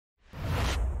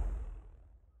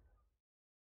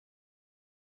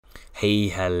Hey,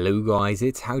 hello guys,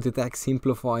 it's How to Tech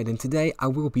Simplified, and today I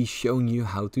will be showing you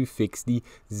how to fix the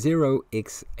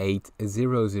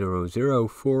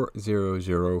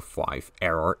 0x80004005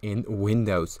 error in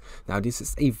Windows. Now this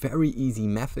is a very easy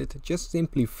method, just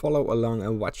simply follow along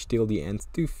and watch till the end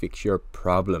to fix your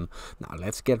problem. Now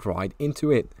let's get right into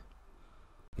it.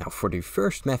 Now for the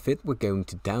first method we're going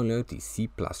to download the C++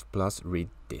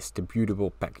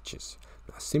 redistributable packages.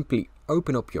 Now simply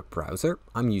open up your browser,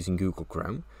 I'm using Google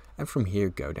Chrome, and from here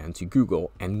go down to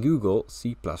Google and Google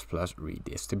C++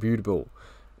 redistributable.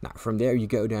 Now from there you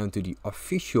go down to the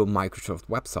official Microsoft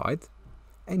website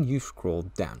and you scroll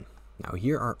down. Now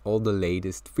here are all the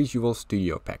latest Visual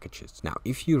Studio packages. Now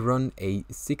if you run a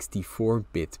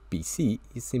 64-bit PC,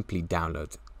 you simply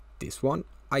download this one.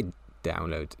 I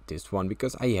download this one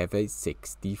because I have a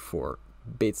 64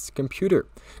 bits computer.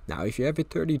 Now if you have a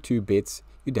 32 bits,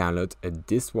 you download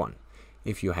this one.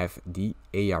 If you have the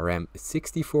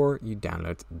ARM64, you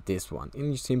download this one and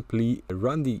you simply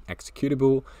run the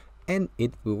executable and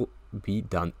it will be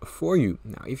done for you.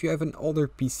 Now if you have an older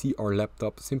PC or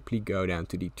laptop, simply go down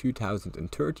to the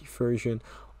 2030 version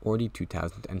or the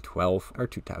 2012 or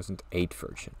 2008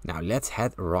 version. Now let's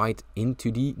head right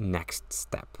into the next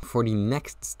step. For the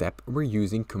next step we're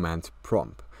using command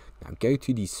prompt. Now go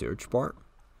to the search bar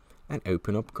and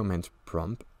open up command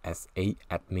prompt as a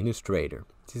administrator.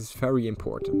 This is very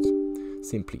important.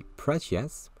 Simply press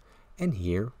yes, and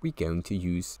here we're going to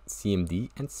use CMD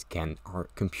and scan our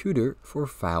computer for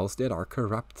files that are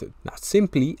corrupted. Now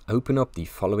simply open up the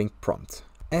following prompt: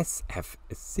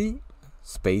 sfc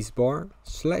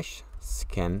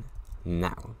 /scan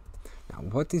now. Now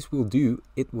what this will do,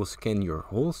 it will scan your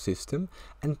whole system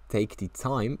and take the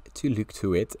time to look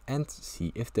through it and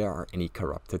see if there are any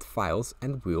corrupted files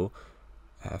and will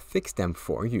fix them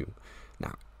for you.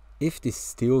 Now if this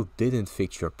still didn't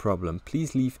fix your problem,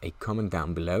 please leave a comment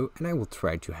down below and I will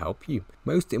try to help you.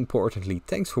 Most importantly,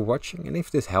 thanks for watching, and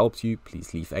if this helped you,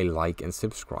 please leave a like and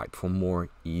subscribe for more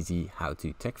easy how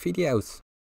to tech videos.